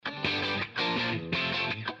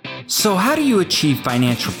So how do you achieve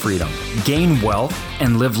financial freedom, gain wealth,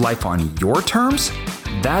 and live life on your terms?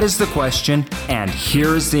 That is the question, and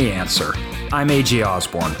here is the answer. I'm AJ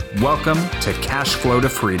Osborne. Welcome to Cash Flow to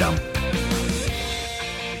Freedom.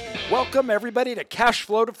 Welcome, everybody, to Cash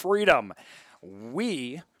Flow to Freedom.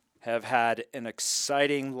 We have had an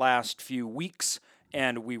exciting last few weeks,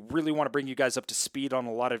 and we really want to bring you guys up to speed on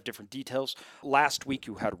a lot of different details. Last week,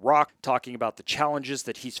 you had Rock talking about the challenges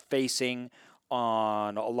that he's facing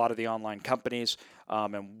on a lot of the online companies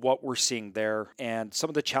and what we're seeing there and some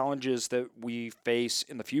of the challenges that we face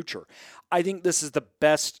in the future. I think this is the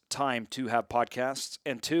best time to have podcasts.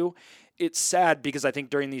 And two, it's sad because I think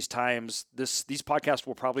during these times, these podcasts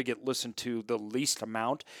will probably get listened to the least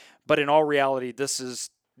amount. But in all reality,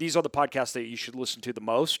 these are the podcasts that you should listen to the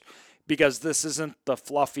most, because this isn't the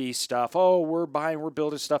fluffy stuff. Oh, we're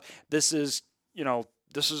building stuff. This is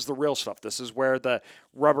the real stuff. This is where the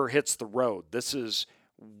rubber hits the road. This is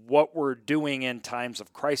what we're doing in times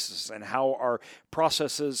of crisis and how our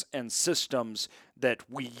processes and systems that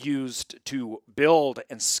we used to build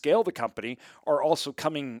and scale the company are also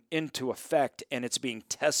coming into effect, and it's being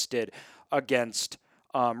tested against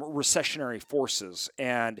recessionary forces.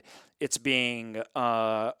 And it's being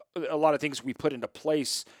a lot of things we put into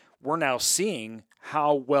place. We're now seeing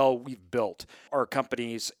how well we've built our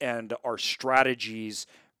companies and our strategies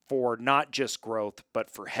for not just growth,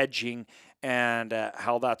 but for hedging, and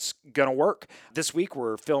how that's going to work. This week,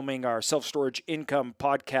 we're filming our self-storage income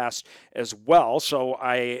podcast as well. So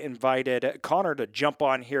I invited Connor to jump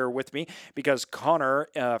on here with me, because Connor,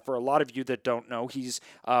 for a lot of you that don't know, he's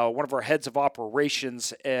one of our heads of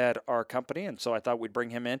operations at our company. And so I thought we'd bring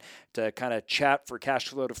him in to kind of chat for Cash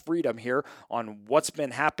Flow to Freedom here on what's been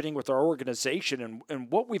happening with our organization and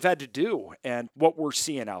what we've had to do and what we're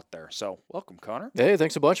seeing out there. So welcome, Connor. Hey,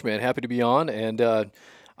 thanks a bunch, man. Happy to be on. And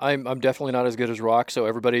I'm definitely not as good as Rock, so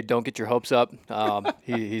everybody don't get your hopes up.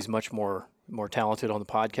 He's much more talented on the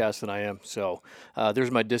podcast than I am. So there's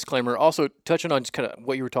my disclaimer. Also, touching on just kind of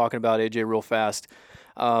what you were talking about, AJ, real fast,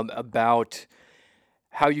 about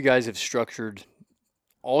how you guys have structured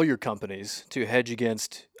all your companies to hedge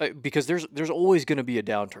against, because there's always going to be a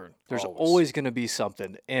downturn. There's always going to be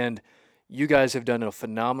something. And you guys have done a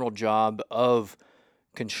phenomenal job of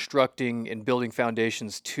constructing and building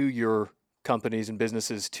foundations to your companies and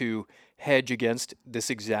businesses to hedge against this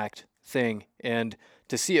exact thing, and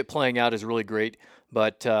to see it playing out is really great.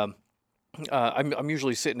 But I'm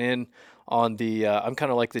usually sitting in on the I'm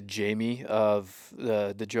kind of like the Jamie of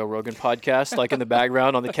the Joe Rogan podcast, like in the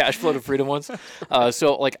background on the Cash Flow to Freedom ones.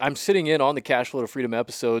 So like I'm sitting in on the Cash Flow to Freedom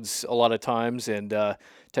episodes a lot of times, and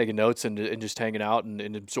taking notes and just hanging out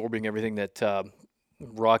and absorbing everything that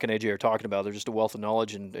Rock and AJ are talking about. They're just a wealth of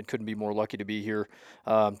knowledge, and couldn't be more lucky to be here,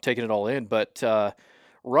 taking it all in. But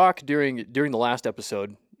Rock, during the last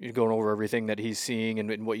episode, you're going over everything that he's seeing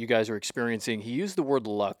and what you guys are experiencing. He used the word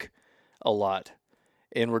luck a lot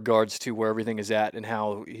in regards to where everything is at and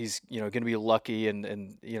how he's going to be lucky,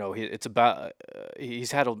 and it's about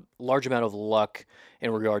he's had a large amount of luck in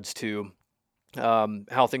regards to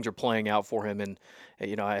how things are playing out for him, and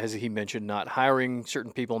as he mentioned, not hiring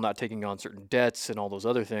certain people, not taking on certain debts, and all those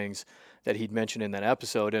other things that he'd mentioned in that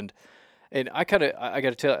episode. And I got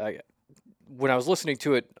to tell, when I was listening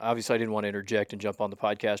to it, obviously I didn't want to interject and jump on the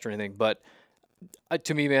podcast or anything, but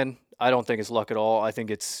to me, man, I don't think it's luck at all. I think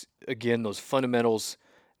it's, again, those fundamentals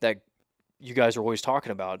that you guys are always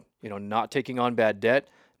talking about. Not taking on bad debt,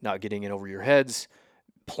 not getting in over your heads,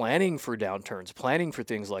 planning for downturns, planning for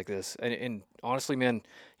things like this. And honestly, man,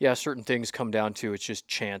 yeah, certain things come down to, it's just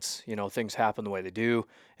chance. Things happen the way they do,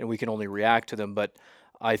 and we can only react to them. But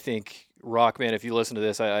I think, Rock, man, if you listen to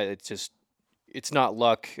this, it's not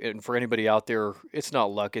luck. And for anybody out there, it's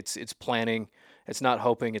not luck. It's planning. It's not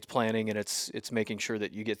hoping, it's planning, and it's making sure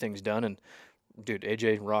that you get things done. And dude,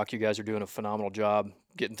 AJ and Rock, you guys are doing a phenomenal job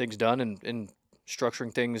getting things done and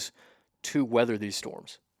structuring things to weather these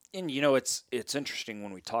storms. And it's interesting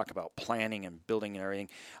when we talk about planning and building and everything.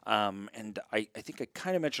 And I think I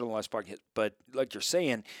kind of mentioned in the last podcast, but like you're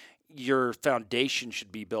saying, your foundation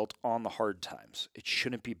should be built on the hard times. It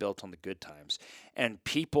shouldn't be built on the good times. And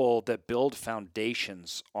people that build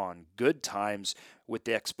foundations on good times with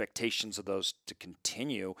the expectations of those to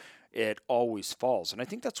continue, it always falls. And I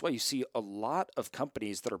think that's why you see a lot of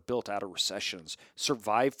companies that are built out of recessions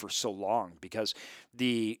survive for so long, because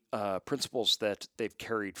the principles that they've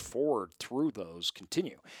carried forward through those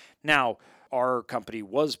continue. Now, our company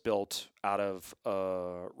was built out of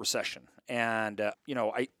a recession. And,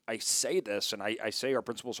 I say this, and I say our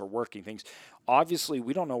principles are working things. Obviously,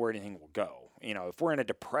 we don't know where anything will go. if we're in a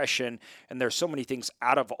depression and there's so many things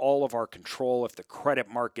out of all of our control, if the credit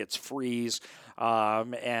markets freeze,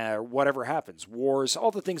 and whatever happens, wars,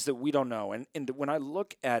 all the things that we don't know. And when I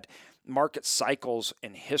look at market cycles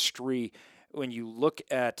and history, when you look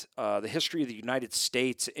at the history of the United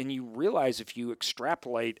States, and you realize if you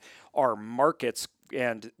extrapolate our markets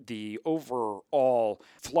and the overall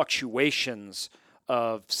fluctuations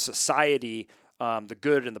of society, the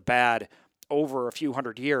good and the bad, over a few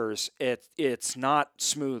hundred years, it's not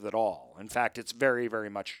smooth at all. In fact, it's very, very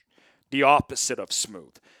much the opposite of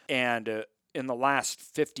smooth. And in the last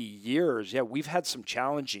 50 years, we've had some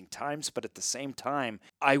challenging times, but at the same time,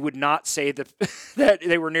 I would not say that that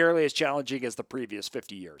they were nearly as challenging as the previous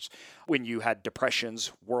 50 years. When you had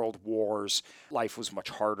depressions, world wars, life was much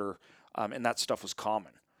harder, and that stuff was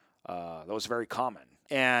common. That was very common.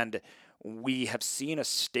 And we have seen a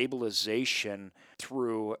stabilization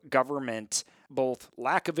through government, both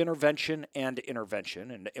lack of intervention and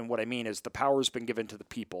intervention. And what I mean is the power has been given to the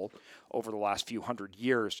people over the last few hundred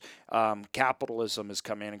years. Capitalism has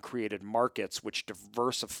come in and created markets, which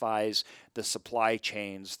diversifies the supply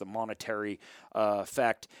chains, the monetary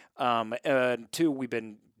effect. And two, we've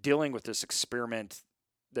been dealing with this experiment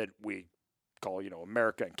that we call,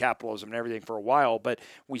 America and capitalism and everything for a while, but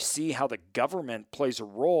we see how the government plays a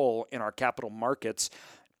role in our capital markets.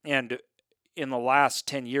 And in the last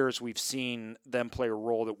 10 years, we've seen them play a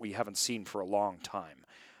role that we haven't seen for a long time.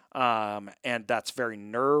 And that's very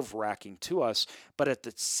nerve-wracking to us, but at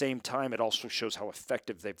the same time, it also shows how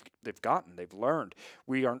effective they've gotten. They've learned.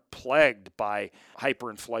 We aren't plagued by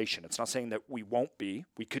hyperinflation. It's not saying that we won't be.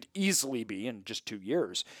 We could easily be in just 2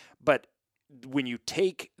 years, but when you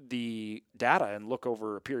take the data and look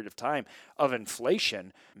over a period of time of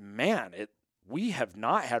inflation, we have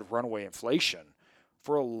not had runaway inflation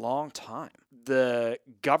for a long time. The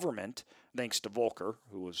government, thanks to Volcker,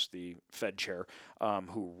 who was the Fed chair,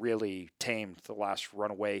 who really tamed the last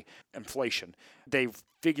runaway inflation, they've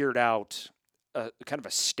figured out kind of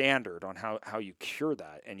a standard on how you cure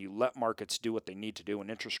that, and you let markets do what they need to do in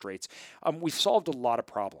interest rates. We've solved a lot of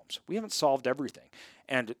problems. We haven't solved everything.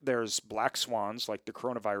 And there's black swans like the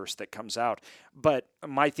coronavirus that comes out. But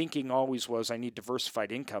my thinking always was I need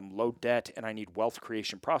diversified income, low debt, and I need wealth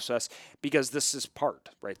creation process, because this is part,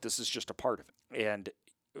 right? This is just a part of it. And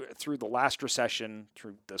through the last recession,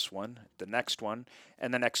 through this one, the next one,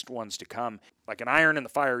 and the next ones to come, like an iron in the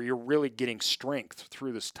fire, you're really getting strength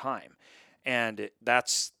through this time. And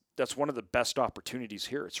that's one of the best opportunities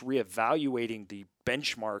here. It's reevaluating the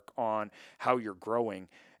benchmark on how you're growing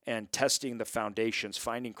and testing the foundations,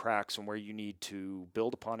 finding cracks and where you need to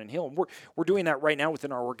build upon and heal. And we're doing that right now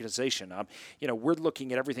within our organization. We're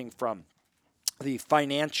looking at everything from the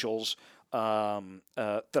financials,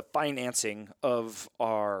 the financing of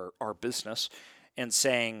our business, and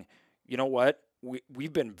saying, you know what,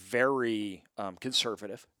 we've been very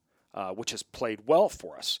conservative. Which has played well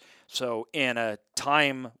for us. So in a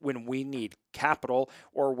time when we need capital,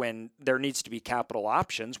 or when there needs to be capital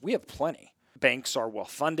options, we have plenty. Banks are well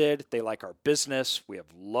funded. They like our business. We have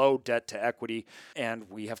low debt to equity, and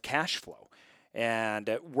we have cash flow. And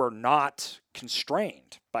we're not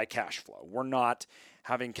constrained by cash flow. We're not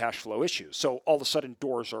having cash flow issues. So all of a sudden,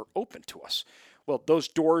 doors are open to us. Well, those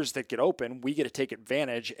doors that get open, we get to take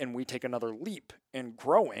advantage, and we take another leap in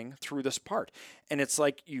growing through this part. And it's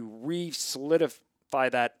like you re-solidify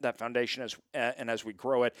that foundation as we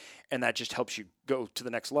grow it, and that just helps you go to the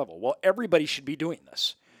next level. Well, everybody should be doing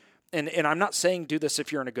this. And I'm not saying do this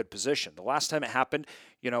if you're in a good position. The last time it happened,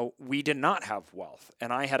 we did not have wealth,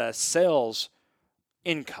 and I had a sales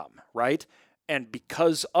income, right? And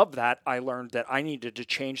because of that, I learned that I needed to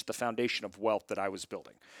change the foundation of wealth that I was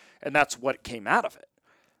building. And that's what came out of it,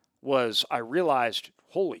 was I realized,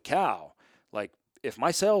 holy cow, like if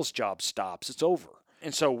my sales job stops, it's over.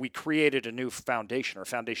 And so we created a new foundation, or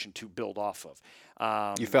foundation to build off of.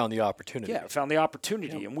 You found the opportunity. Yeah, found the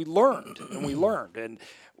opportunity, and we learned. And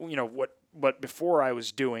what before I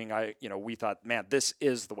was doing, we thought, man, this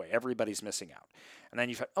is the way. Everybody's missing out. And then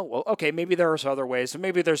you thought, oh, well, okay, maybe there's other ways, and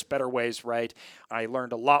maybe there's better ways, right? I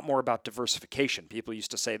learned a lot more about diversification. People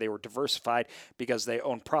used to say they were diversified because they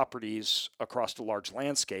own properties across a large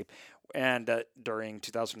landscape. And during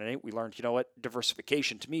 2008, we learned,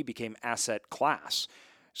 diversification to me became asset class.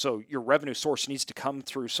 So your revenue source needs to come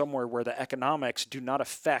through somewhere where the economics do not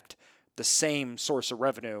affect the same source of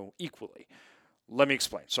revenue equally. Let me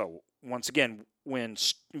explain. So once again, when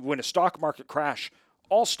a stock market crash,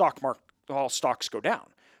 all stocks go down.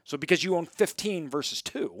 So because you own 15 versus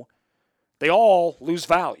 2, they all lose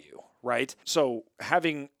value, right? So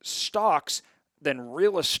having stocks, then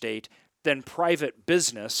real estate, then private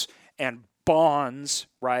business, and bonds,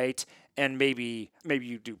 right, and maybe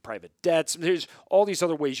you do private debts. There's all these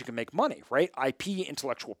other ways you can make money, right? IP,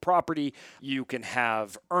 intellectual property. You can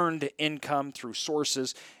have earned income through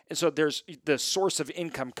sources. And so there's the source of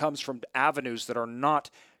income comes from avenues that are not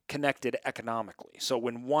connected economically. So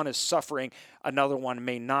when one is suffering, another one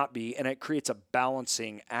may not be, and it creates a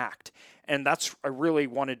balancing act. And I really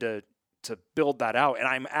wanted to build that out, and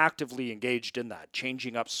I'm actively engaged in that,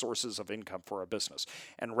 changing up sources of income for our business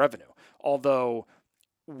and revenue. Although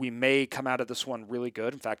we may come out of this one really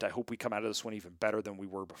good. In fact, I hope we come out of this one even better than we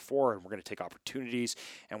were before, and we're going to take opportunities,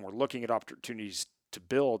 and we're looking at opportunities to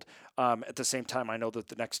build. At the same time, I know that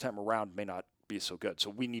the next time around may not be so good. So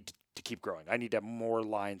we need to keep growing. I need to have more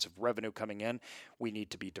lines of revenue coming in. We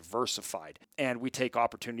need to be diversified, and we take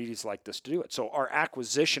opportunities like this to do it. So our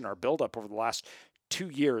acquisition, our buildup over the last 2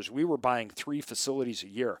 years, we were buying 3 facilities a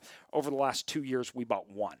year. Over the last 2 years, we bought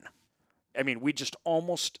 1. I mean, we just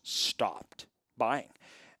almost stopped buying.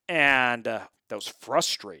 And that was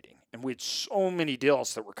frustrating. And we had so many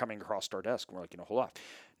deals that were coming across our desk. And we're like, hold on.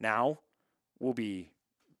 Now we'll be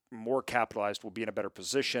more capitalized. We'll be in a better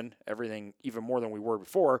position. Everything even more than we were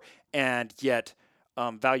before. And yet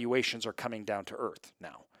valuations are coming down to earth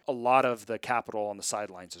now. A lot of the capital on the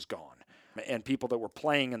sidelines is gone. And people that were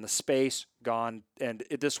playing in the space, gone. And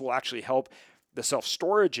this will actually help the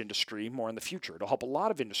self-storage industry more in the future. It'll help a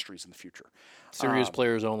lot of industries in the future. Serious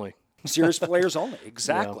players only. Serious players only,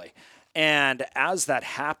 exactly. Yeah. And as that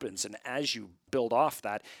happens, and as you build off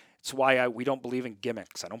that, it's why we don't believe in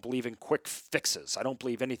gimmicks. I don't believe in quick fixes. I don't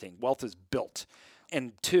believe anything. Wealth is built.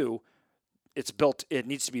 And 2, it's built. It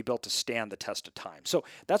needs to be built to stand the test of time. So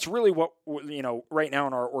that's really what, right now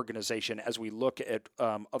in our organization, as we look at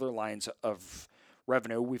other lines of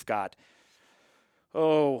revenue, we've got,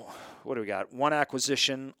 what do we got? 1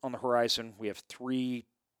 acquisition on the horizon. We have 3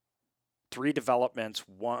 developments.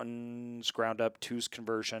 1's ground up, 2's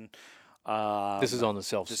conversion. This is on the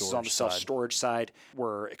self-storage side. This is on the self-storage side.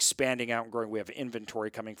 We're expanding out and growing. We have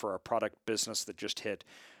inventory coming for our product business that just hit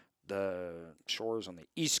the shores on the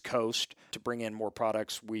East Coast to bring in more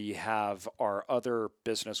products. We have our other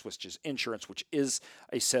business, which is insurance, which is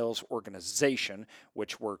a sales organization,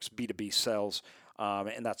 which works B2B sales.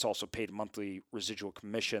 And that's also paid monthly residual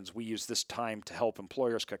commissions. We use this time to help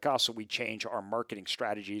employers, so we change our marketing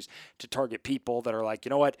strategies to target people that are like,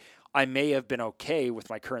 you know what, I may have been okay with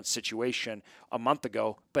my current situation a month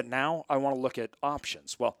ago, but now I want to look at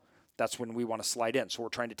options. Well, that's when we want to slide in. So we're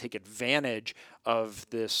trying to take advantage of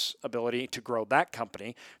this ability to grow that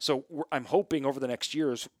company. So I'm hoping over the next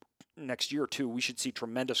year or two, we should see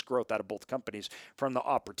tremendous growth out of both companies from the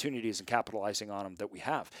opportunities and capitalizing on them that we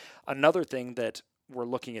have. Another thing that we're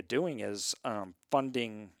looking at doing is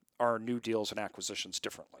funding our new deals and acquisitions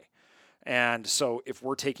differently. And so if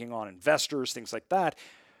we're taking on investors, things like that,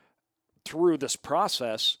 through this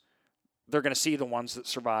process, they're going to see the ones that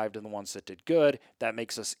survived and the ones that did good. That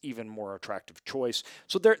makes us even more attractive choice.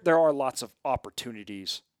 So there are lots of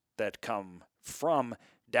opportunities that come from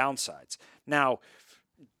downsides. Now,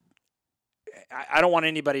 I don't want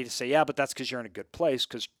anybody to say, yeah, but that's because you're in a good place.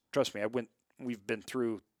 Because trust me, we've been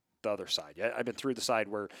through the other side. I've been through the side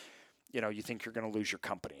where, you think you're going to lose your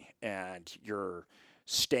company and you're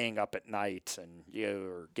staying up at night and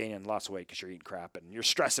you're gaining lots of weight because you're eating crap and you're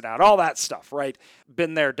stressing out, all that stuff, right?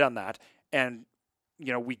 Been there, done that. And,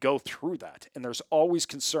 we go through that, and there's always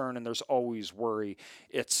concern and there's always worry.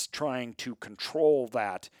 It's trying to control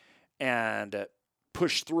that and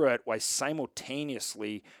push through it while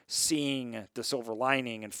simultaneously seeing the silver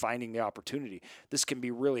lining and finding the opportunity. This can be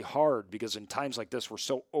really hard because in times like this, we're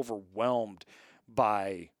so overwhelmed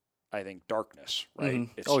by, I think, darkness, right?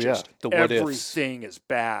 Mm-hmm. It's just the what everything is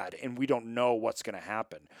bad and we don't know what's going to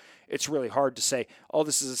happen. It's really hard to say, oh,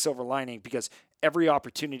 this is a silver lining, because every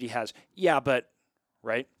opportunity has, but,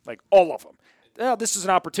 right? Like all of them. Yeah, this is an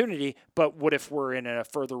opportunity, but what if we're in a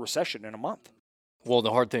further recession in a month? Well,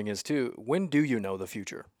 the hard thing is, too, when do you know the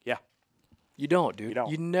future? Yeah. You don't, dude.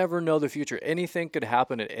 You never know the future. Anything could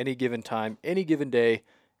happen at any given time, any given day,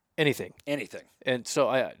 anything. Anything. And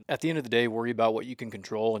so at the end of the day, worry about what you can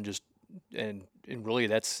control and really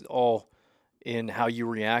that's all in how you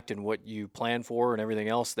react and what you plan for and everything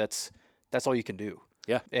else. That's all you can do.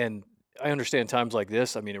 Yeah. And I understand times like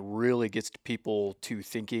this. I mean, it really gets people to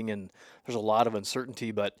thinking, and there's a lot of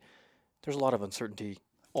uncertainty, but there's a lot of uncertainty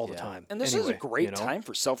all the time. And this is a great time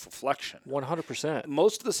for self-reflection. 100%.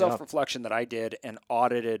 Most of the self-reflection that I did and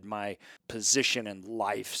audited my position in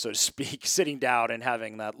life, so to speak, sitting down and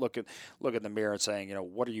having that look at the mirror and saying,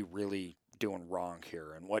 what are you really doing wrong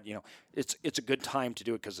here, and what, it's a good time to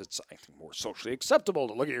do it because it's, I think, more socially acceptable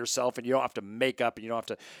to look at yourself, and you don't have to make up, and you don't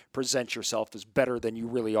have to present yourself as better than you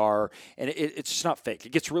really are, and it's just not fake.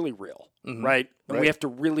 It gets really real, right? And we have to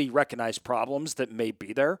really recognize problems that may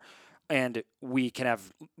be there, and we can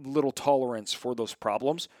have little tolerance for those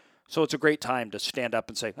problems. So it's a great time to stand up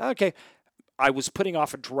and say, okay, I was putting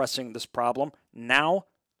off addressing this problem. Now,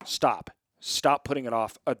 stop. Stop putting it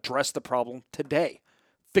off. Address the problem today.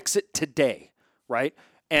 Fix it today, right?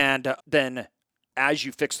 And then as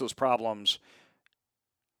you fix those problems,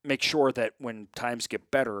 make sure that when times get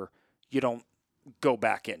better, you don't go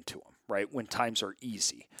back into them, right? When times are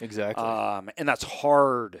easy. Exactly. And that's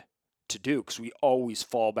hard to do because we always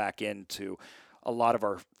fall back into a lot of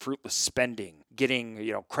our fruitless spending,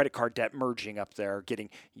 getting, credit card debt merging up there, getting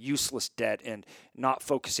useless debt, and not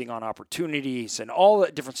focusing on opportunities and all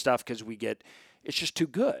that different stuff because it's just too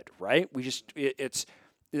good, right?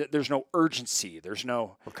 There's no urgency.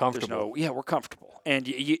 We're comfortable. We're comfortable.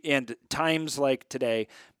 And times like today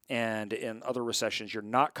and in other recessions, you're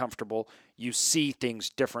not comfortable. You see things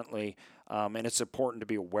differently. And it's important to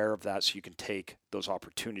be aware of that so you can take those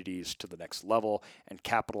opportunities to the next level and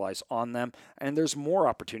capitalize on them. And there's more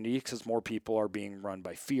opportunity because more people are being run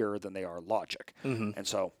by fear than they are logic. And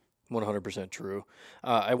so 100% true.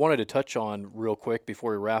 I wanted to touch on real quick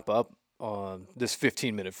before we wrap up on this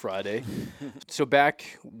 15-minute Friday. So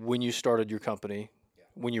back when you started your company,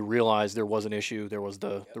 when you realized there was an issue, there was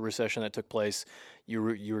the recession that took place, you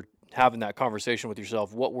were having that conversation with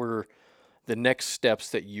yourself. What were the next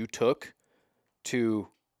steps that you took to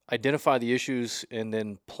identify the issues and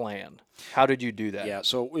then plan? How did you do that? Yeah,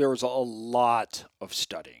 so there was a lot of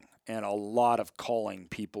studying and a lot of calling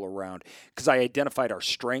people around because I identified our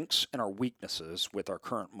strengths and our weaknesses with our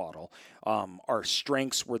current model. Our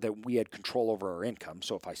strengths were that we had control over our income.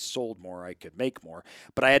 So if I sold more, I could make more,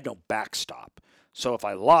 but I had no backstop. So if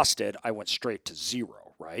I lost it, I went straight to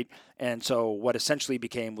zero, right? And so what essentially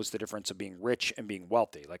became was the difference of being rich and being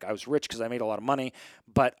wealthy. Like I was rich because I made a lot of money,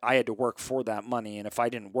 but I had to work for that money. And if I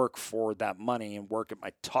didn't work for that money and work at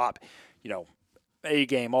my top, A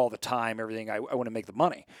game all the time, everything, I want to make the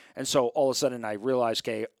money. And so all of a sudden I realized,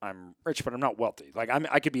 okay, I'm rich, but I'm not wealthy. Like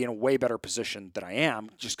I could be in a way better position than I am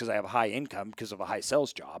just because I have a high income because of a high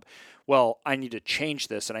sales job. Well, I need to change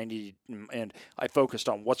this, and I focused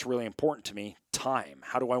on what's really important to me, time.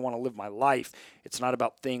 How do I want to live my life? It's not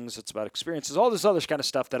about things, it's about experiences, all this other kind of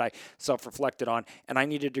stuff that I self-reflected on, and I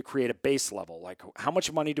needed to create a base level. Like how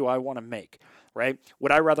much money do I want to make? Right?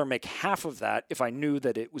 Would I rather make half of that if I knew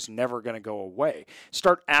that it was never going to go away?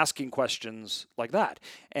 Start asking questions like that.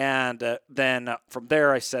 And then from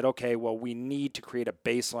there I said, okay, well, we need to create a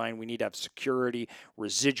baseline. We need to have security,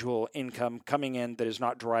 residual income coming in that is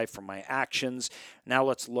not derived from my actions. Now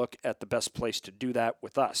let's look at the best place to do that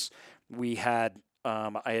with us.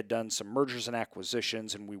 I had done some mergers and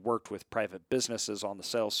acquisitions, and we worked with private businesses on the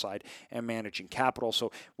sales side and managing capital.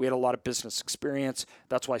 So we had a lot of business experience.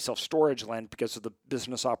 That's why self-storage lent, because of the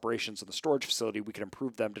business operations of the storage facility, we could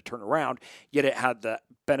improve them to turn around. Yet it had the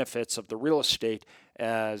benefits of the real estate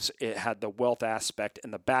as it had the wealth aspect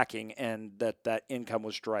and the backing, and that income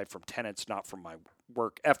was derived from tenants, not from my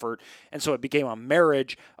work effort. And so it became a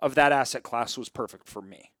marriage of that asset class was perfect for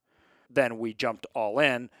me. Then we jumped all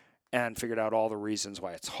in and figured out all the reasons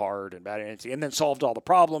why it's hard and bad, and then solved all the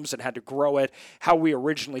problems and had to grow it. How we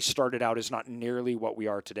originally started out is not nearly what we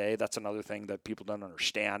are today. That's another thing that people don't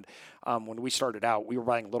understand. When we started out, we were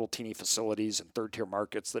buying little teeny facilities in third-tier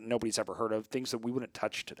markets that nobody's ever heard of, things that we wouldn't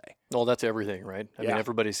touch today. Well, that's everything, right? I mean,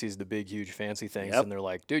 everybody sees the big, huge, fancy things, and they're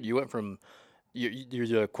like, dude, you went from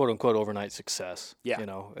you're a quote-unquote overnight success,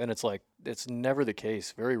 and it's like, it's never the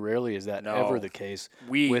case. Very rarely is that ever the case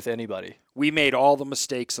with anybody. We made all the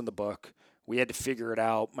mistakes in the book. We had to figure it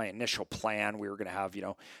out. My initial plan, we were going to have,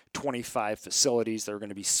 25 facilities. They were going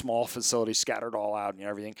to be small facilities scattered all out and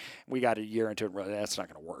everything. We got a year into it and realized that's not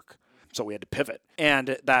going to work. So we had to pivot.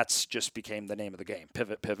 And that's just became the name of the game.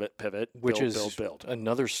 Pivot, Which build.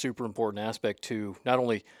 Another super important aspect to not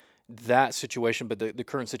only that situation, but the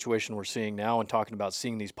current situation we're seeing now, and talking about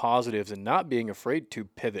seeing these positives and not being afraid to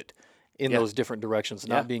pivot in those different directions,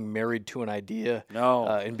 not being married to an idea,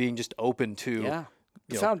 and being just open to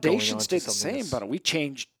the foundation stayed the same, but we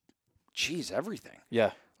changed everything.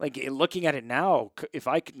 Yeah. Like looking at it now, if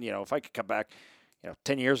I could come back,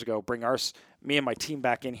 10 years ago, bring me and my team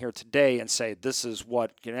back in here today and say, this is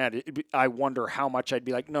what, I wonder how much I'd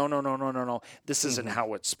be like, no, this isn't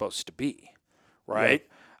how it's supposed to be. Right.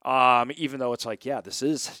 Even though it's like, this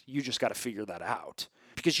is, you just got to figure that out.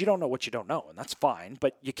 because you don't know what you don't know, and that's fine,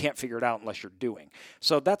 but you can't figure it out unless you're doing.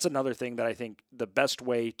 So that's another thing that I think the best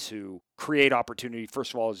way to create opportunity,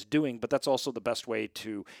 first of all, is doing, but that's also the best way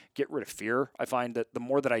to get rid of fear. I find that the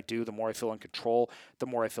more that I do, the more I feel in control, the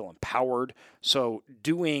more I feel empowered. So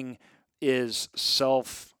doing is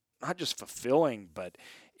not just fulfilling, but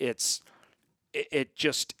it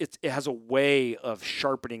has a way of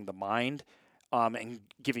sharpening the mind and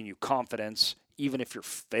giving you confidence, even if you're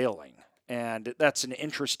failing. And that's an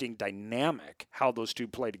interesting dynamic, how those two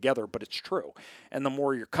play together, but it's true. And the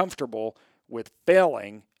more you're comfortable with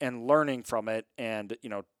failing and learning from it and,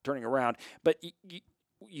 turning around, but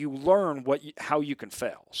you learn how you can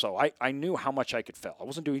fail. So I knew how much I could fail. I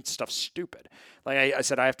wasn't doing stuff stupid. Like I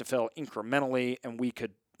said, I have to fail incrementally and we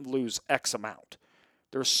could lose X amount.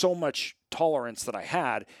 There's so much tolerance that I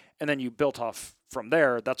had, and then you built off from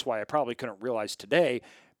there. That's why I probably couldn't realize today,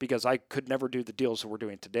 because I could never do the deals that we're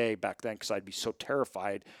doing today back then because I'd be so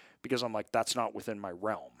terrified because I'm like, that's not within my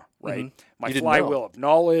realm, right? Mm-hmm. My flywheel of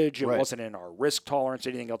knowledge, it wasn't in our risk tolerance,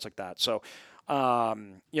 anything else like that. So,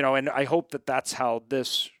 and I hope that that's how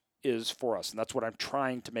this is for us. And that's what I'm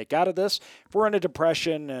trying to make out of this. If we're in a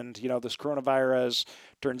depression and, this coronavirus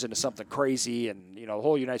turns into something crazy and, the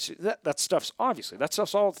whole United States, that stuff's all on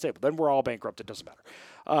the table. Then we're all bankrupt. It doesn't matter.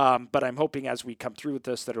 But I'm hoping as we come through with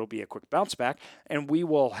this, that it'll be a quick bounce back and we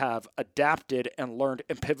will have adapted and learned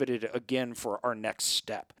and pivoted again for our next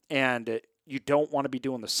step. And you don't want to be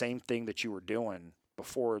doing the same thing that you were doing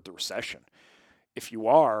before the recession. If you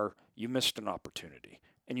are, you missed an opportunity.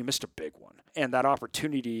 And you missed a big one. And that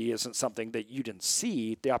opportunity isn't something that you didn't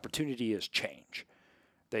see. The opportunity is change.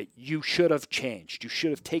 That you should have changed. You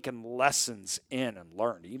should have taken lessons in and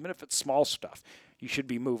learned. Even if it's small stuff, you should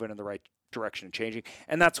be moving in the right direction and changing.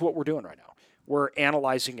 And that's what we're doing right now. We're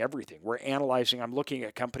analyzing everything. I'm looking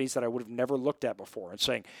at companies that I would have never looked at before and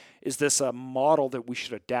saying, is this a model that we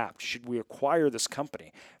should adapt? Should we acquire this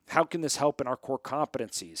company? How can this help in our core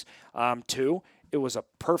competencies? 2, it was a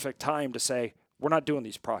perfect time to say, we're not doing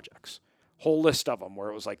these projects. Whole list of them where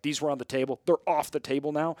it was like, these were on the table. They're off the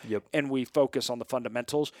table now. Yep. And we focus on the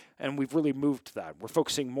fundamentals. And we've really moved to that. We're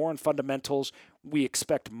focusing more on fundamentals. We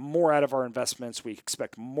expect more out of our investments. We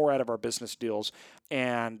expect more out of our business deals.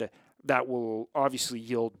 And that will obviously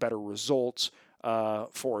yield better results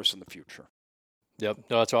for us in the future. Yep.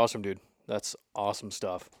 No, that's awesome, dude. That's awesome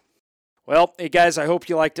stuff. Well, hey guys, I hope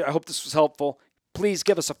you liked it. I hope this was helpful. Please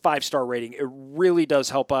give us a 5-star rating. It really does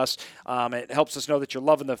help us. It helps us know that you're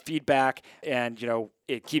loving the feedback, and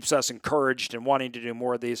it keeps us encouraged and wanting to do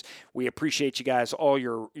more of these. We appreciate you guys, all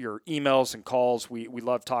your emails and calls. We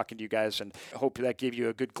love talking to you guys, and hope that gave you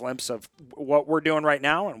a good glimpse of what we're doing right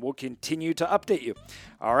now, and we'll continue to update you.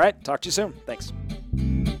 All right, talk to you soon. Thanks.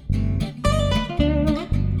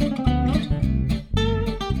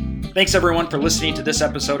 Thanks, everyone, for listening to this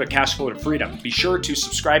episode of Cashflow to Freedom. Be sure to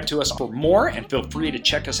subscribe to us for more, and feel free to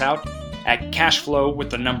check us out at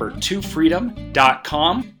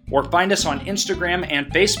cashflow2freedom.com or find us on Instagram and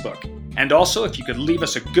Facebook. And also, if you could leave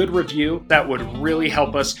us a good review, that would really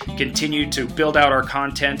help us continue to build out our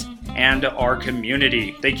content and our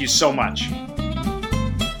community. Thank you so much.